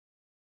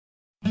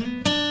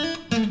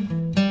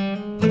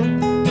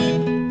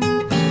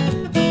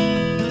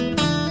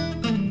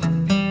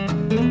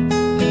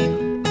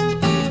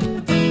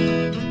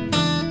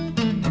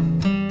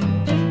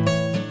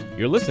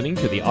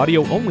the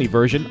audio-only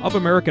version of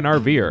American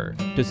RVer.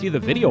 To see the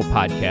video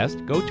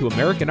podcast, go to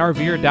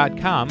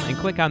AmericanRVer.com and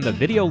click on the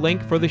video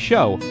link for the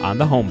show on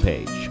the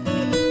homepage.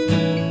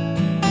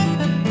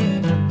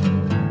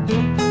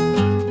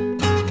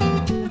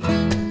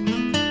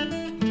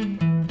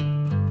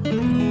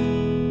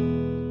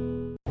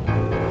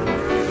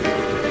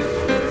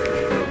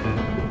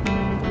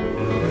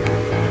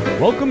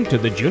 Welcome to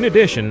the June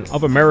edition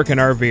of American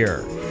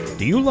RVer.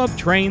 Do you love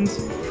trains?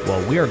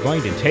 Well, we are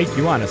going to take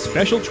you on a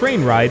special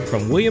train ride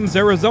from Williams,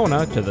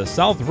 Arizona to the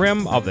south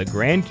rim of the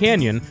Grand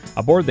Canyon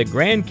aboard the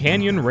Grand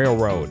Canyon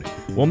Railroad.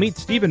 We'll meet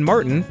Stephen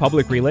Martin,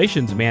 Public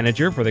Relations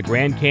Manager for the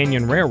Grand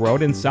Canyon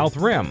Railroad in South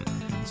Rim.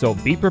 So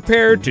be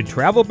prepared to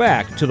travel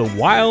back to the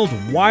wild,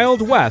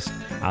 wild west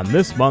on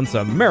this month's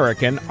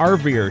American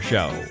RVer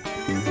show.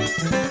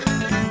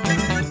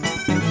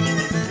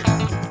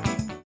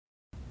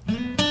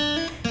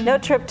 No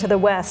trip to the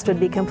west would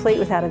be complete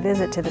without a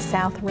visit to the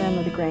south rim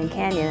of the Grand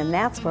Canyon, and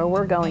that's where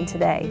we're going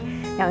today.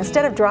 Now,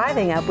 instead of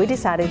driving up, we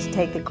decided to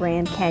take the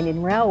Grand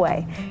Canyon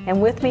Railway.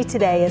 And with me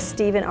today is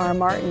Stephen R.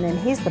 Martin, and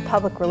he's the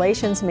Public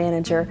Relations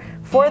Manager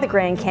for the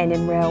Grand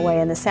Canyon Railway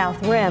in the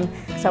South Rim.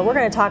 So we're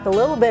going to talk a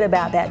little bit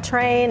about that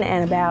train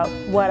and about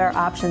what our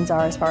options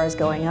are as far as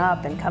going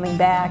up and coming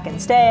back and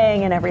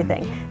staying and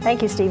everything.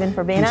 Thank you, Stephen,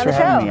 for being on the show. Thanks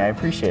for having me. I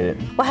appreciate it.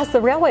 Well, has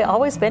the railway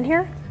always been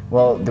here?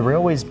 Well, the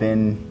railway's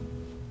been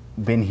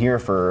here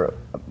for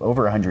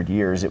over 100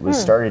 years. It was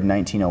started in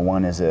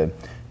 1901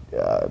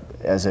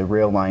 as a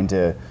rail line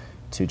to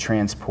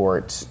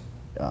transport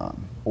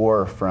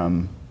ore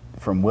from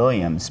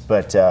Williams,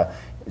 but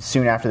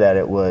soon after that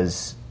it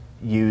was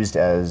used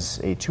as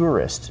a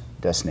tourist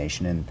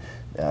destination,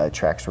 and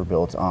tracks were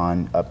built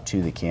on up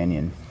to the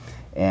canyon.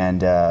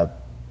 And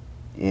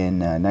in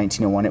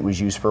 1901 it was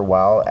used for a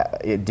while.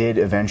 It did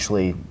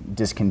eventually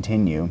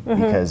discontinue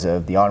because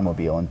of the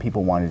automobile, and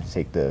people wanted to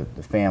take the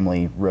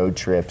family road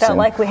trips. Felt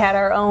like we had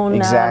our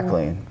own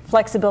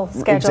flexible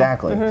schedule.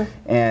 Exactly.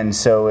 And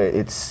so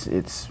it's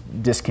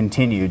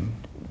discontinued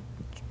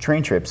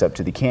train trips up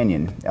to the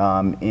canyon.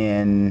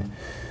 In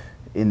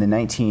the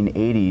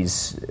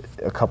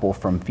 1980s, a couple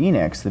from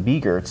Phoenix, the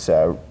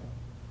Begerts,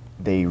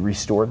 they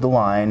restored the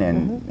line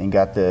and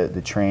got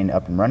the train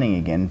up and running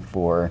again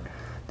for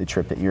the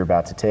trip that you're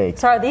about to take.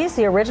 So are these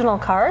the original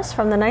cars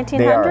from the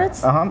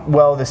 1900s? They are.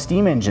 Well, the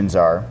steam engines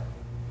are.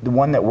 The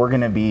one that we're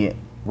going to be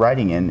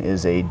riding in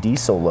is a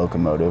diesel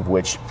locomotive,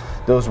 which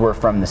those were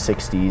from the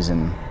 60s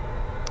and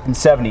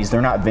 70s.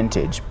 They're not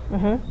vintage,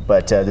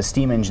 but the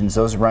steam engines,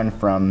 those run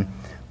from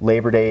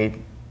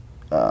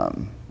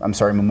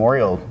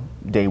Memorial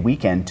Day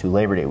weekend to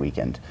Labor Day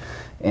weekend.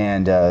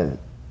 And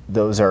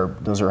those are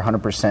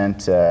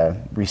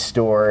 100%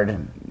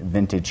 restored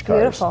vintage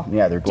cars. Beautiful.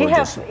 Yeah, they're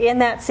gorgeous. Do you have, in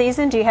that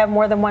season, do you have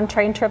more than one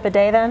train trip a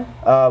day then?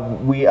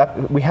 We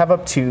have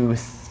up to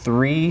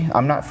 3.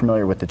 I'm not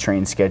familiar with the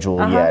train schedule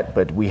yet,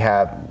 but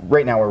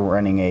right now we're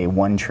running a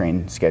 1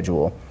 train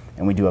schedule,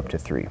 and we do up to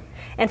 3.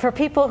 And for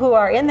people who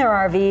are in their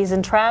RVs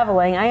and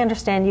traveling, I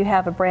understand you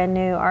have a brand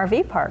new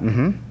RV park.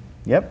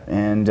 Yep,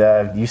 and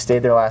you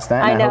stayed there last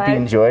night, and I hope you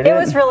enjoyed it. It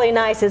was really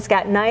nice. It's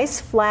got nice,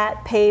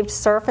 flat, paved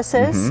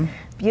surfaces,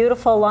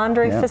 beautiful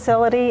laundry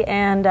facility,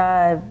 and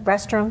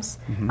restrooms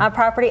on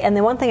property. And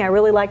the one thing I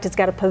really liked, it's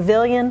got a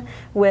pavilion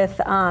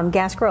with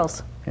gas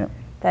grills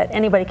that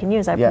anybody can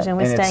use, I presume,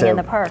 when staying in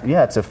the park.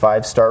 Yeah, it's a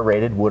 5-star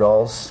rated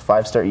Woodall's,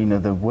 5-star,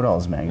 the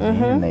Woodall's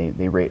magazine, and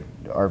they rate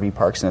RV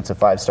parks, and it's a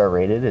 5-star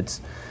rated.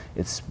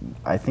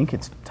 I think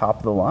it's top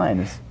of the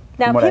line.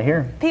 Now, what I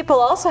hear. People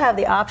also have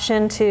the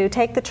option to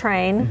take the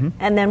train,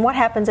 and then what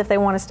happens if they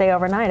want to stay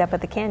overnight up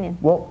at the canyon?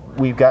 Well,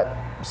 we've got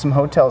some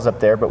hotels up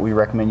there, but we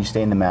recommend you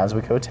stay in the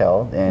Maswick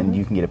Hotel, and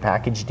you can get a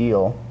package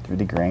deal through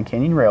the Grand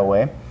Canyon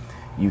Railway.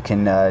 You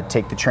can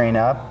take the train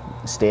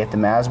up, stay at the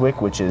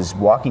Maswick, which is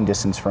walking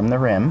distance from the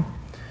rim.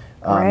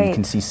 You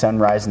can see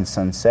sunrise and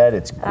sunset.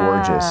 It's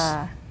gorgeous.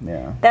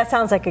 Yeah. That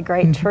sounds like a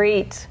great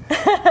treat.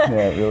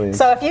 Yeah, it really is.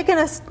 So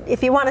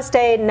if you want to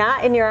stay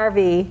not in your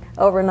RV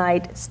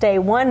overnight, stay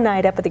one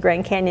night up at the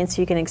Grand Canyon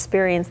so you can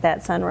experience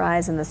that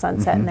sunrise and the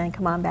sunset, and then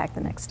come on back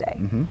the next day.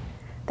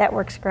 That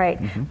works great.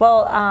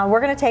 Well,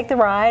 we're going to take the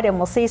ride, and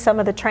we'll see some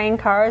of the train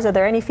cars. Are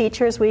there any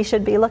features we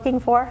should be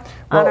looking for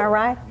on our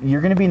ride?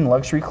 You're going to be in the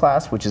luxury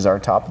class, which is our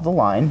top of the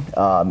line.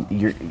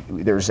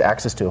 There's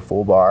access to a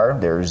full bar.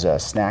 There's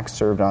snacks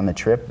served on the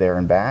trip there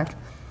and back.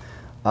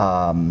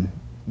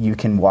 You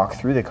can walk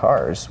through the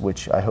cars,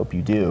 which I hope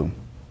you do.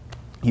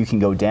 You can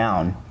go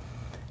down.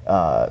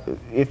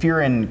 If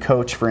you're in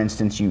coach, for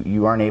instance,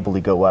 you aren't able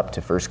to go up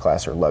to first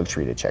class or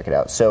luxury to check it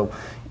out. So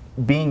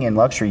being in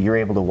luxury, you're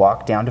able to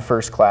walk down to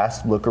first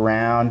class, look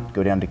around,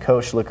 go down to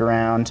coach, look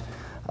around.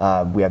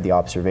 We have the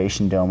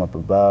observation dome up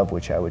above,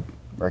 which I would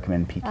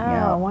recommend peeking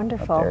out. Oh,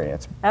 wonderful. Up there.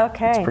 It's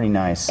pretty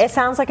nice. It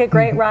sounds like a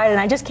great ride, and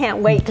I just can't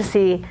wait to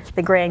see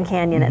the Grand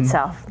Canyon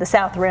itself, the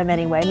South Rim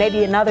anyway.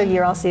 Maybe another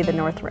year I'll see the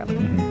North Rim.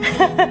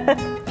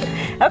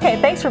 Okay,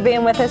 thanks for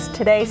being with us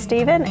today,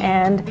 Stephen,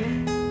 and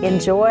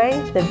enjoy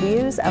the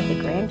views of the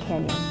Grand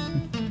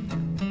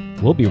Canyon.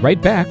 We'll be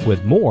right back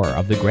with more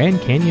of the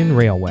Grand Canyon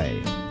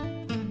Railway.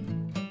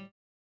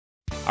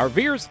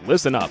 RVers,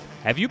 listen up.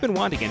 Have you been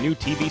wanting a new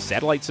TV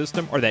satellite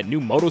system or that new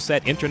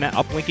Motosat internet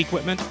uplink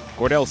equipment?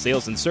 Cordell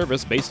Sales and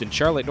Service, based in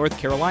Charlotte, North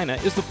Carolina,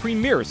 is the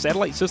premier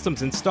satellite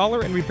systems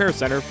installer and repair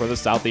center for the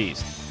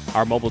Southeast.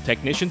 Our mobile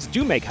technicians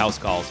do make house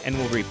calls and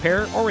will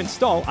repair or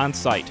install on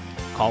site.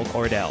 Call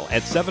Cordell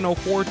at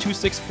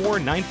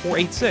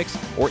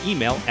 704-264-9486 or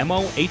email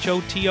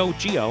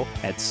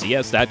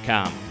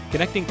mohotogo@cs.com.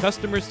 Connecting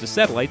customers to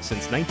satellites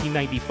since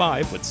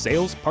 1995 with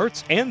sales,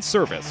 parts, and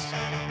service.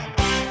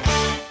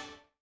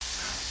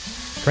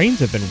 Trains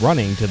have been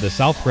running to the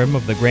south rim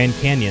of the Grand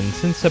Canyon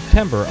since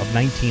September of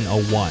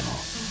 1901.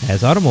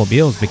 As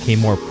automobiles became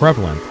more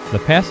prevalent, the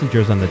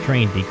passengers on the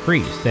train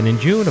decreased, and in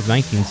June of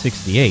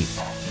 1968,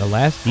 the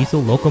last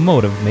diesel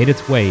locomotive made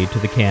its way to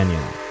the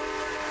canyon.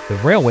 The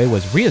railway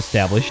was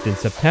re-established in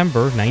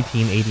September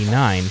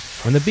 1989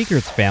 when the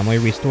Beegerts family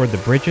restored the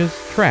bridges,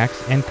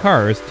 tracks, and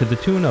cars to the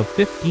tune of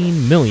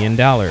 $15 million.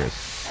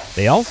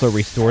 They also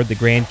restored the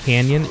Grand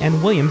Canyon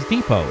and Williams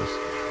depots.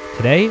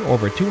 Today,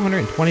 over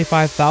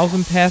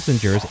 225,000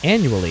 passengers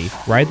annually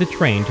ride the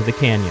train to the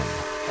canyon.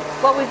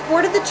 Well, we've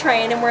boarded the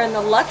train and we're in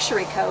the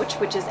luxury coach,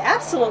 which is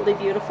absolutely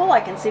beautiful. I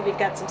can see we've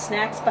got some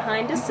snacks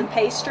behind us, some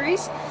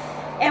pastries.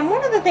 And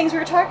one of the things we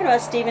were talking about,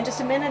 Stephen, just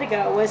a minute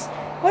ago was,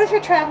 what if you're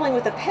traveling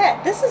with a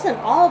pet? This is an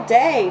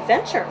all-day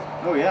venture.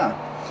 Oh, yeah.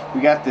 We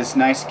got this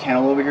nice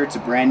kennel over here. It's a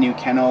brand new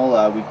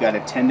kennel. We've got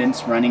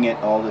attendants running it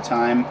all the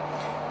time.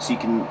 So you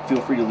can feel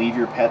free to leave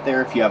your pet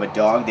there. If you have a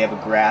dog, they have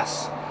a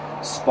grass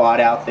spot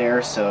out there.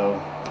 So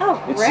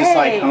it's just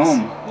like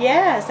home.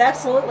 Yes,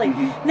 absolutely.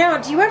 Mm-hmm. Now,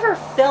 do you ever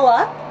fill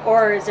up,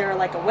 or is there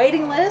like a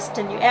waiting list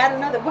and you add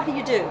another? What do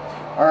you do?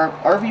 Our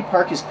RV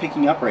park is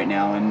picking up right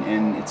now,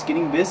 and it's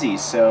getting busy.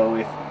 So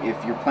if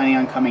you're planning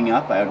on coming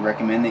up, I would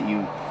recommend that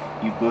you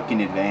book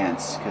in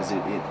advance, because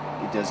it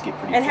does get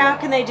pretty And full. how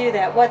can they do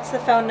that? What's the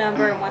phone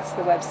number and what's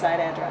the website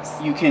address?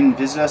 You can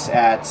visit us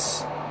at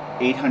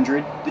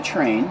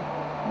 800-THE-TRAIN,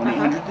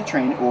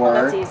 1-800-THE-TRAIN, or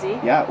that's easy.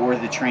 Yeah, or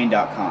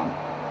thetrain.com.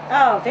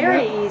 Oh,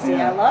 very easy.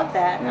 Yeah. I love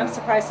that. Yeah. I'm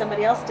surprised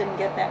somebody else didn't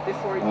get that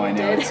before you Oh, I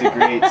know. did. It's a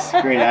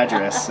great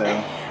address. So.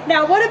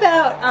 Now, what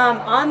about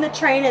on the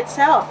train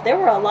itself? There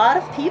were a lot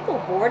of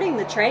people boarding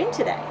the train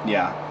today.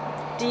 Yeah.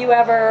 Do you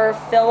ever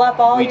fill up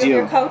all We of do.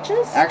 your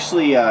coaches?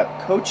 Actually,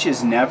 coach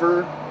is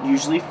never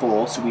usually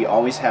full, so we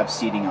always have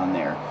seating on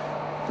there.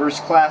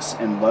 First class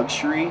and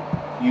luxury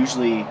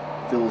usually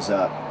fills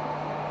up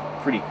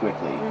pretty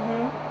quickly.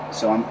 Mm-hmm.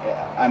 So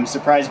I'm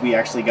surprised we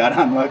actually got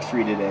on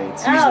luxury today.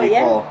 It's usually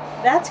full.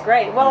 That's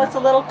great. Well, Yeah. it's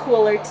a little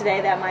cooler today.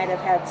 That might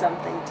have had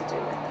something to do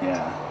with it.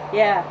 Yeah.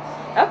 Yeah.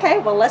 Okay,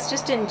 well, let's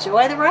just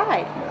enjoy the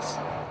ride. Yes.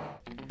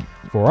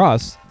 For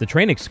us, the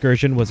train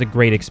excursion was a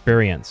great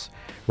experience.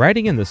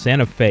 Riding in the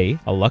Santa Fe,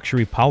 a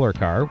luxury Power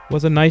car,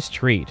 was a nice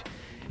treat.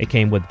 It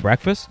came with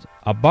breakfast,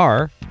 a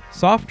bar,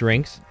 soft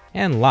drinks,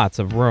 and lots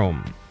of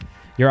room.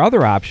 Your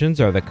other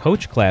options are the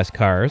coach class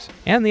cars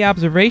and the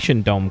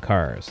observation dome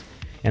cars.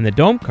 In the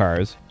dome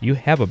cars, you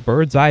have a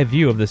bird's eye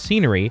view of the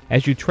scenery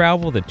as you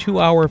travel the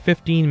 2-hour,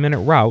 15-minute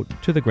route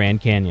to the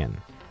Grand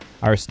Canyon.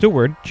 Our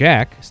steward,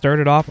 Jack,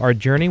 started off our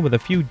journey with a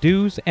few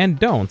do's and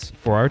don'ts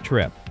for our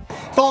trip.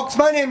 Folks,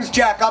 my name's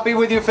Jack. I'll be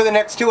with you for the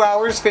next 2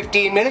 hours,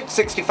 15 minutes,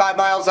 65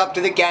 miles up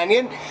to the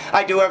canyon.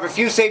 I do have a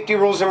few safety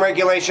rules and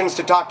regulations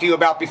to talk to you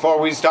about before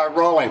we start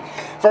rolling.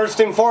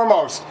 First and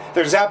foremost,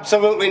 there's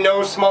absolutely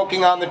no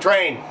smoking on the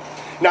train.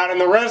 Not in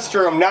the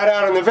restroom, not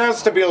out in the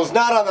vestibules,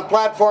 not on the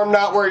platform,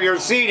 not where you're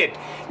seated.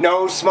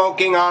 No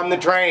smoking on the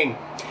train.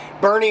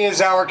 Bernie is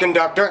our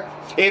conductor.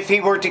 If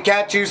he were to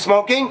catch you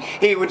smoking,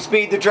 he would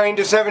speed the train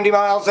to 70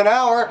 miles an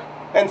hour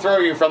and throw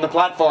you from the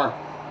platform.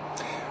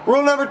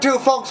 Rule number 2,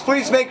 folks,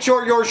 please make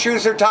sure your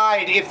shoes are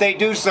tied if they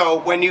do so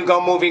when you go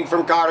moving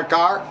from car to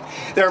car.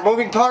 There are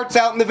moving parts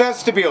out in the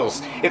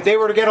vestibules. If they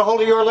were to get a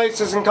hold of your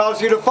laces and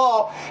cause you to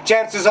fall,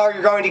 chances are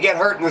you're going to get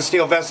hurt in the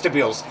steel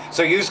vestibules.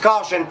 So use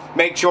caution,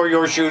 make sure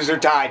your shoes are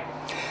tied.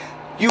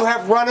 You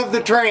have run of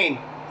the train.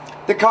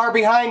 The car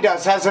behind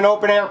us has an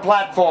open air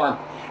platform.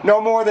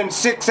 No more than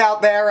 6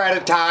 out there at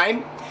a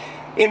time.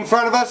 In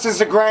front of us is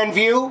the Grand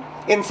View.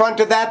 In front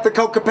of that, the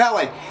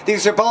Cocapelli.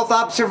 These are both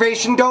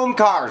observation dome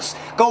cars.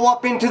 Go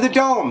up into the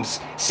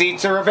domes.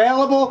 Seats are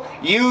available.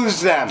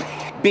 Use them.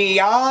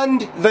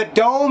 Beyond the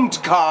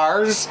domed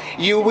cars,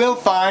 you will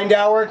find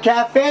our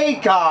cafe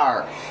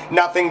car.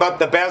 Nothing but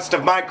the best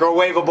of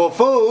microwavable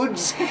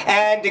foods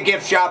and a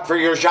gift shop for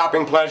your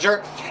shopping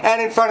pleasure.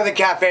 And in front of the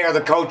cafe are the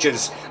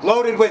coaches,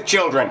 loaded with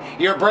children.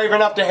 You're brave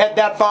enough to head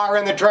that far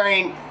in the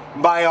train?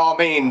 By all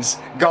means,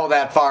 go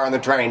that far in the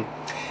train.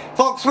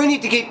 Folks, we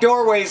need to keep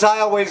doorways,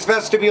 aisleways,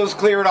 vestibules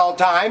clear at all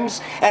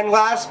times. And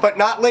last but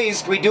not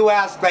least, we do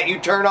ask that you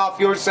turn off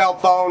your cell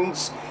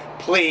phones,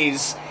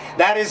 please.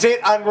 That is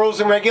it on rules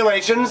and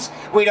regulations.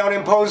 We don't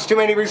impose too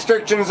many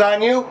restrictions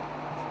on you.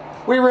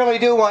 We really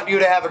do want you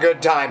to have a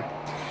good time.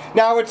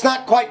 Now, it's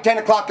not quite 10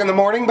 o'clock in the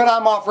morning, but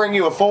I'm offering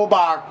you a full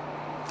bar.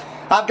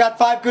 I've got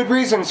 5 good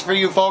reasons for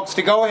you folks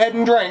to go ahead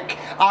and drink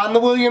on the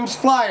Williams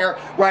Flyer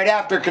right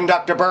after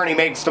Conductor Bernie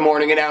makes the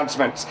morning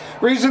announcements.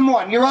 Reason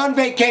 1, you're on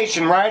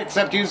vacation, right?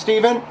 Except you,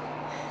 Stephen?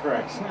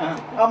 Correct.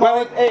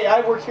 Hey,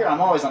 I work here. I'm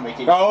always on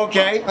vacation.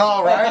 Okay,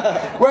 all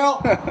right.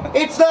 Well,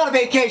 it's not a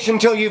vacation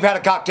until you've had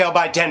a cocktail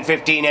by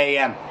 10:15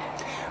 a.m.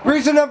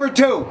 Reason number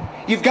 2,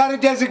 you've got a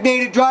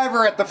designated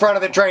driver at the front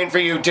of the train for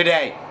you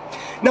today.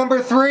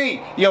 Number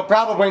 3, you'll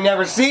probably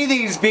never see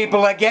these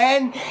people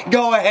again.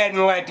 Go ahead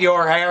and let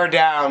your hair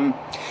down.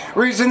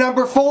 Reason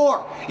number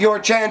 4, your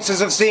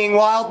chances of seeing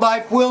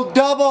wildlife will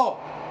double.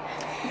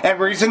 And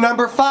reason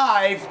number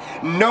 5,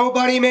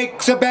 nobody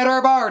makes a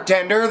better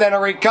bartender than a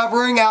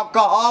recovering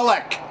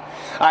alcoholic.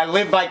 I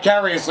live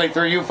vicariously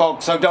through you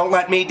folks, so don't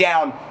let me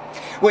down.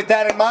 With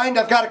that in mind,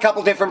 I've got a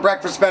couple different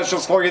breakfast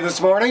specials for you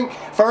this morning.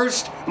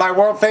 First, my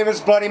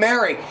world-famous Bloody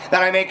Mary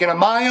that I make in a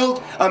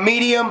mild, a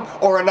medium,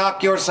 or a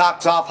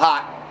knock-your-socks-off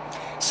hot.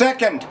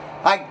 Second,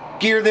 I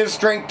gear this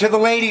drink to the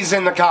ladies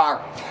in the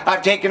car.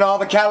 I've taken all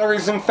the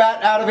calories and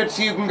fat out of it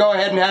so you can go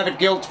ahead and have it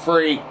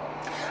guilt-free.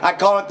 I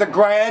call it the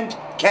Grand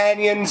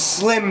Canyon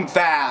Slim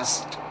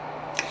Fast.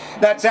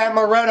 That's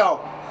amaretto,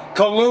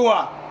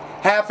 Kahlua,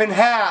 half and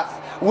half,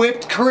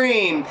 whipped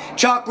cream,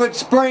 chocolate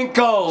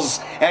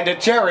sprinkles, and a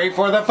cherry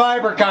for the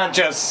fiber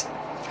conscious.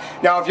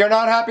 Now, if you're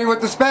not happy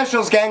with the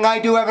specials, gang, I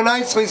do have a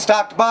nicely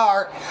stocked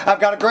bar. I've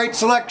got a great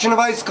selection of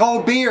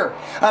ice-cold beer.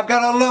 I've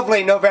got a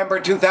lovely November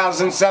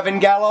 2007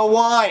 Gallo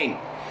wine.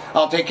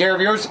 I'll take care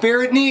of your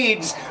spirit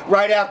needs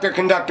right after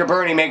Conductor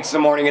Bernie makes the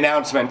morning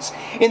announcements.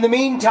 In the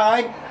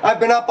meantime, I've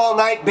been up all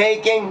night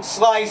baking,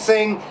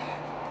 slicing,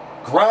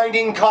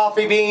 grinding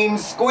coffee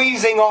beans,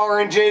 squeezing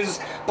oranges,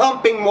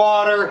 pumping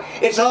water.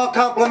 It's all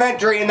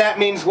complimentary, and that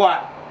means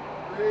what?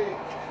 Free.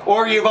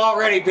 Or you've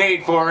already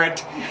paid for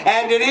it.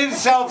 And it is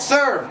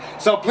self-serve,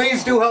 so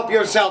please do help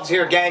yourselves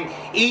here, gang.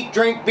 Eat,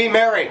 drink, be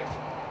merry.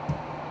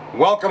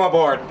 Welcome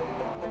aboard.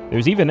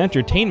 There's even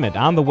entertainment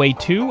on the way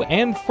to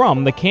and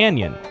from the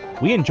canyon.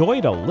 We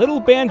enjoyed a little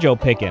banjo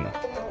picking.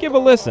 Give a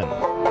listen.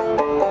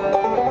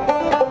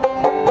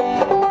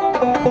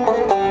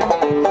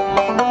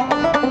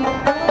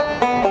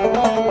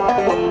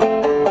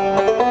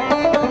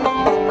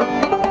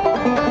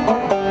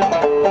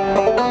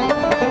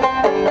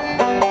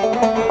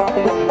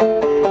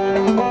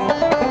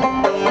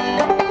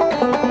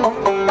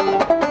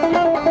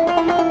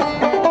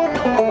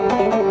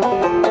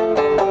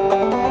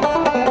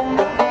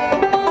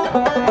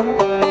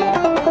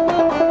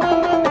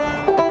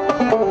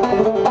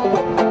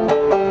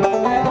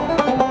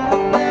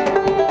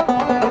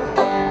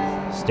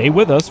 Stay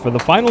with us for the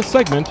final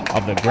segment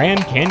of the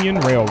Grand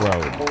Canyon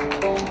Railroad.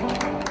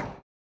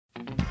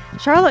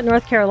 Charlotte,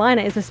 North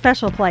Carolina is a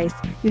special place.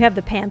 You have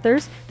the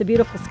Panthers, the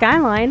beautiful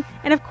skyline,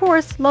 and of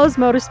course, Lowe's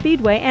Motor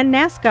Speedway and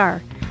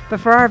NASCAR. But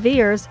for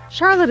RVers,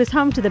 Charlotte is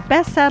home to the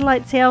best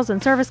satellite sales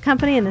and service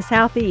company in the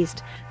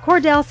Southeast.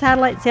 Cordell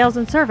Satellite Sales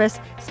and Service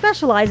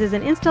specializes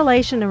in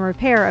installation and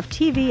repair of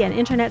TV and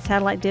internet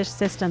satellite dish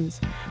systems.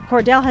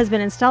 Cordell has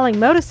been installing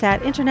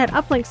Motosat internet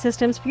uplink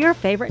systems for your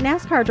favorite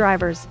NASCAR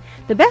drivers.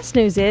 The best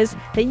news is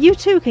that you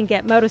too can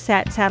get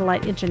Motosat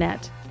satellite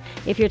internet.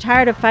 If you're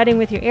tired of fighting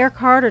with your air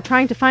card or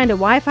trying to find a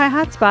Wi-Fi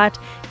hotspot,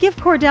 give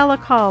Cordell a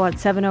call at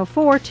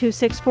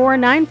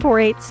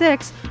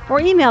 704-264-9486 or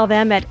email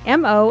them at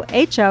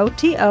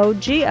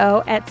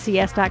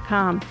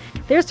mohotogo@cs.com.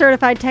 Their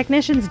certified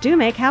technicians do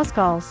make house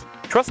calls.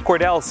 Trust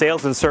Cordell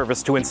Sales and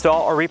Service to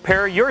install or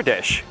repair your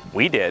dish.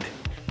 We did.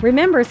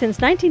 Remember, since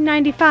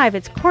 1995,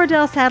 it's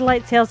Cordell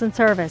Satellite Sales and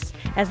Service.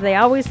 As they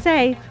always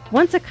say,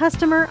 once a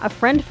customer, a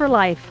friend for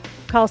life.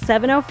 Call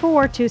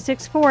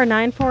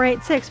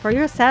 704-264-9486 for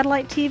your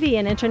satellite TV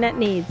and internet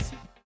needs.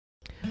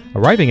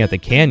 Arriving at the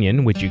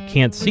canyon, which you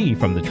can't see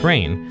from the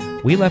train,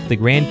 we left the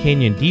Grand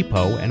Canyon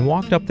Depot and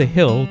walked up the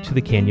hill to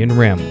the canyon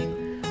rim.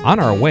 On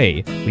our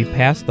way, we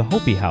passed the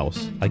Hopi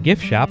House, a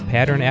gift shop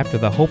patterned after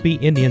the Hopi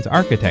Indians'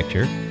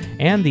 architecture,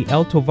 and the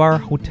El Tovar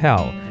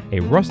Hotel, a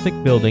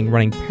rustic building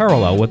running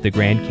parallel with the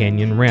Grand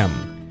Canyon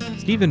rim.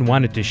 Stephen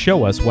wanted to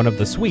show us one of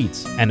the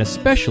suites, and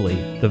especially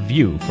the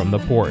view from the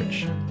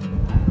porch.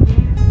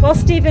 Well,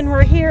 Stephen,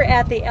 we're here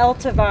at the El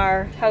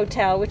Tovar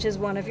Hotel, which is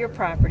one of your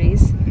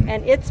properties,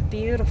 and it's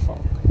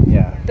beautiful.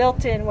 Yeah.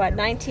 Built in, what,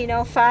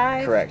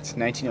 1905? Correct,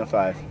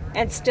 1905.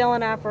 And still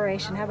in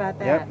operation. How about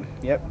that?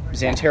 Yep.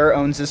 Xanterra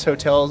owns this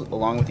hotel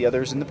along with the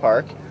others in the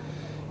park.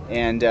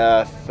 And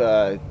if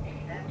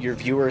your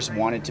viewers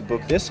wanted to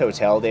book this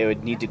hotel, they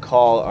would need to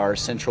call our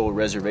central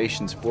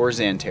reservations for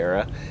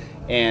Xanterra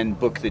and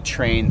book the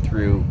train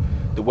through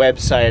the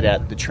website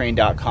at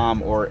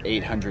thetrain.com or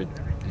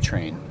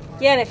 800-THE-TRAIN.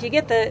 Yeah, and if you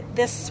get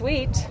this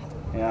suite,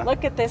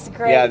 look at this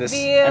great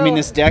view. I mean,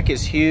 this deck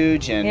is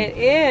huge, and it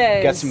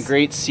is. Got some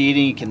great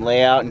seating. You can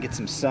lay out and get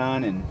some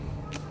sun, and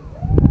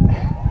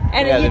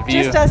it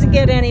just doesn't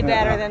get any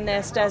better than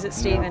this, does it,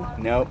 Stephen?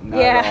 Nope,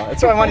 not at all.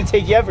 That's why I wanted to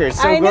take you up here.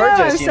 It's so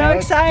gorgeous. I'm so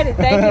excited.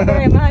 Thank you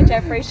very much. I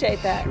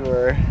appreciate that.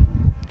 Sure.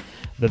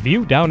 The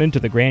view down into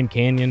the Grand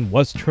Canyon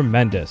was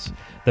tremendous.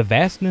 The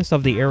vastness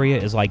of the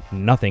area is like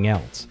nothing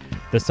else.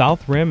 The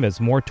South Rim is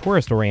more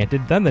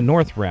tourist-oriented than the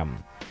North Rim.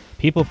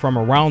 People from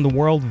around the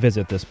world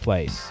visit this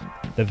place.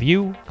 The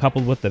view,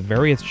 coupled with the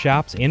various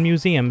shops and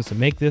museums,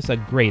 make this a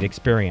great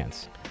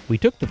experience. We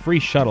took the free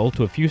shuttle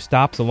to a few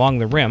stops along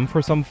the rim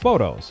for some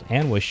photos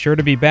and was sure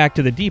to be back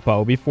to the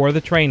depot before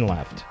the train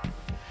left.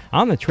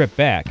 On the trip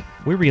back,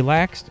 we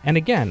relaxed and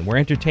again were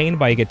entertained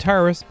by a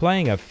guitarist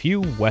playing a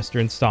few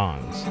Western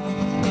songs.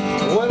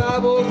 When I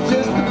was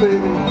just a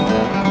baby,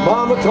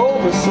 Mama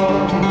told me,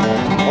 son,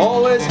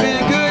 always be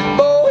a good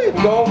boy,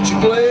 don't you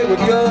play with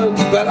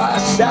guns. But I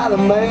shot a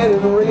man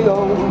in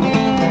Reno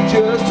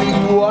just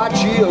to watch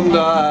him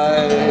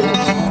die.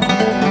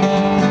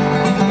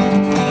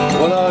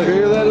 When I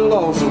hear that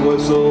lonesome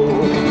whistle,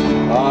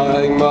 I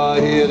hang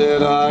my head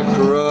and I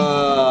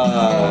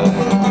cry.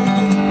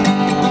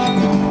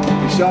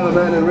 If you shot a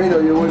man in Reno,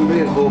 you wouldn't be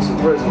in Folsom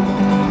Prison.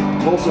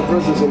 Folsom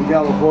Prison's in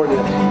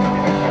California.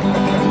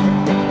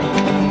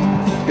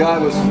 Guy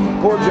was,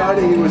 poor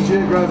Johnny, he was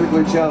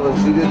geographically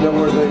challenged. He didn't know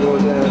where they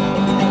was at.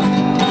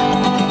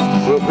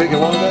 We'll pick it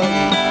one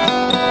day.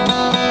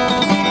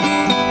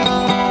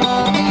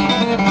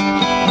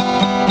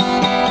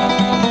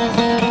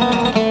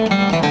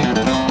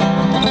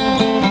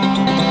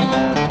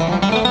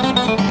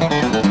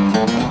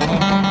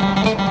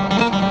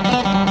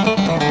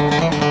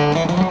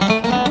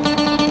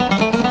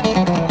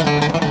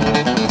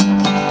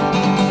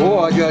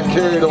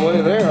 Carried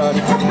away there.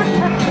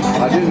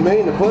 I didn't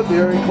mean to put the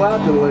Eric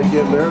Clapton link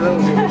in there. That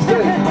was a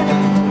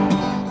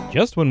mistake.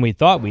 Just when we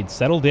thought we'd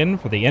settled in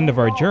for the end of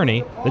our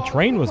journey, the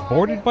train was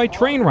boarded by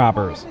train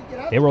robbers.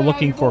 They were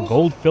looking for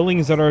gold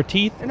fillings at our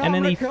teeth and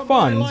any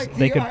funds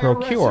they could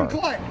procure.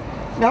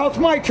 Now it's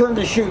my turn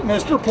to shoot,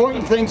 mister,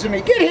 pointing things at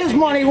me. Get his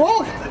money,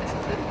 Wolf!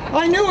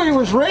 I knew he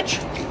was rich.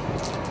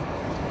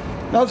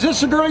 Now, is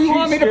this the girl you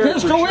want me to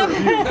pistol with?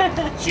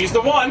 She's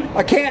the one.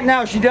 I can't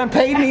now. She done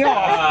paid me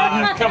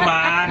off. Come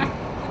on.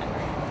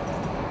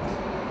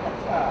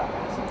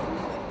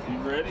 You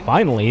ready?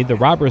 Finally, the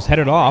robbers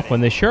headed off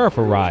when the sheriff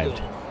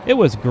arrived. It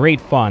was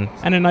great fun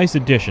and a nice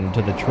addition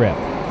to the trip.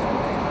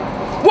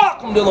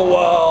 Welcome to the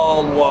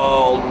Wild,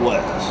 Wild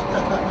West.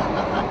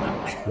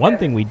 One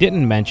thing we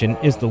didn't mention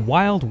is the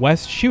Wild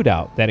West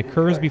shootout that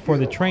occurs before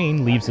the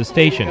train leaves the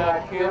station.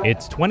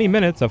 It's 20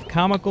 minutes of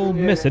comical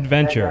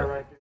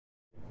misadventure.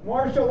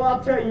 Marshal,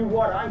 I'll tell you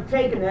what, I'm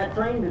taking that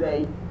train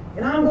today,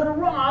 and I'm going to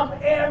rob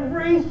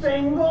every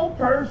single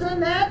person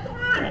that's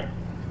on it.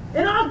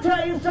 And I'll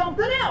tell you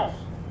something else.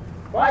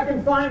 If I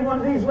can find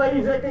one of these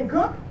ladies that can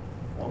cook,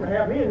 I'm going to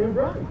have me a new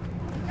bride.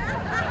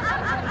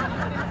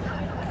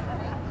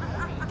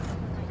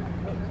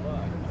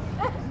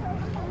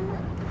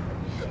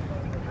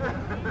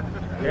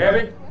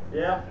 Gabby,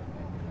 Yeah?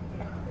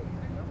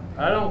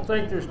 I don't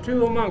think there's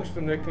two amongst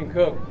them that can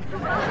cook.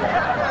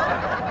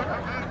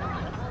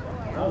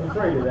 I was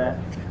afraid of that.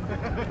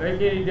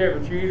 Make any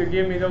difference. You either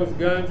give me those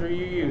guns or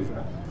you use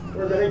them.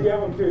 We're going to give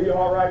them to you,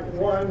 all right,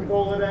 one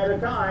bullet at a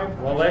time.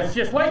 Well, let's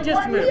just wait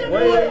just a minute. You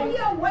Wait.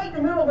 don't wait in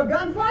the middle of a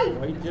gunfight.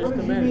 Wait just a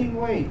minute.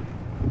 Wait?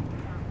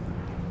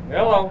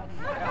 Hello.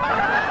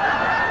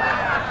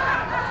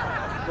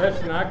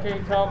 Listen, I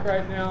can't talk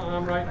right now.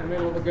 I'm right in the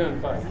middle of a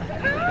gunfight.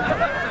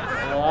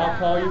 Well, I'll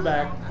call you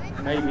back.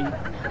 Maybe.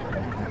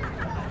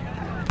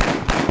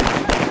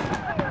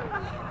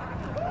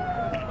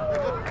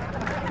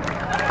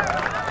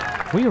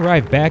 We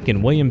arrived back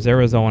in Williams,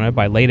 Arizona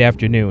by late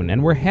afternoon,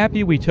 and we're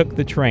happy we took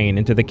the train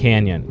into the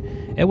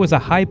canyon. It was a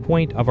high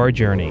point of our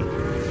journey.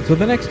 So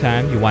the next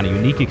time you want a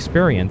unique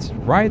experience,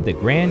 ride the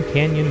Grand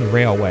Canyon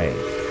Railway.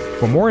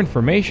 For more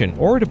information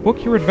or to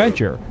book your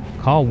adventure,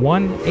 call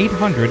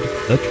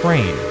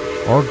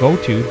 1-800-THE-TRAIN or go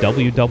to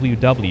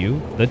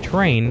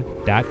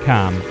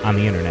www.thetrain.com on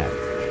the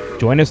internet.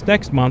 Join us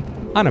next month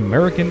on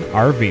American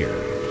RVer.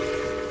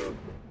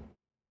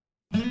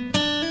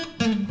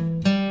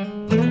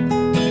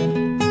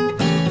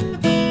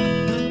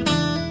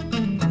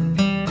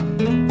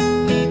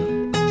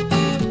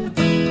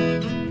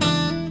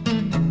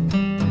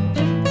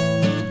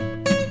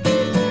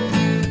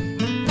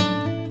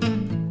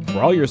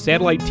 For all your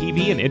satellite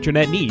TV and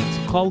internet needs,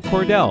 call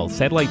Cordell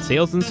Satellite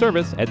Sales and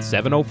Service at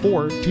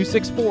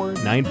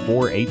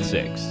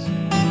 704-264-9486.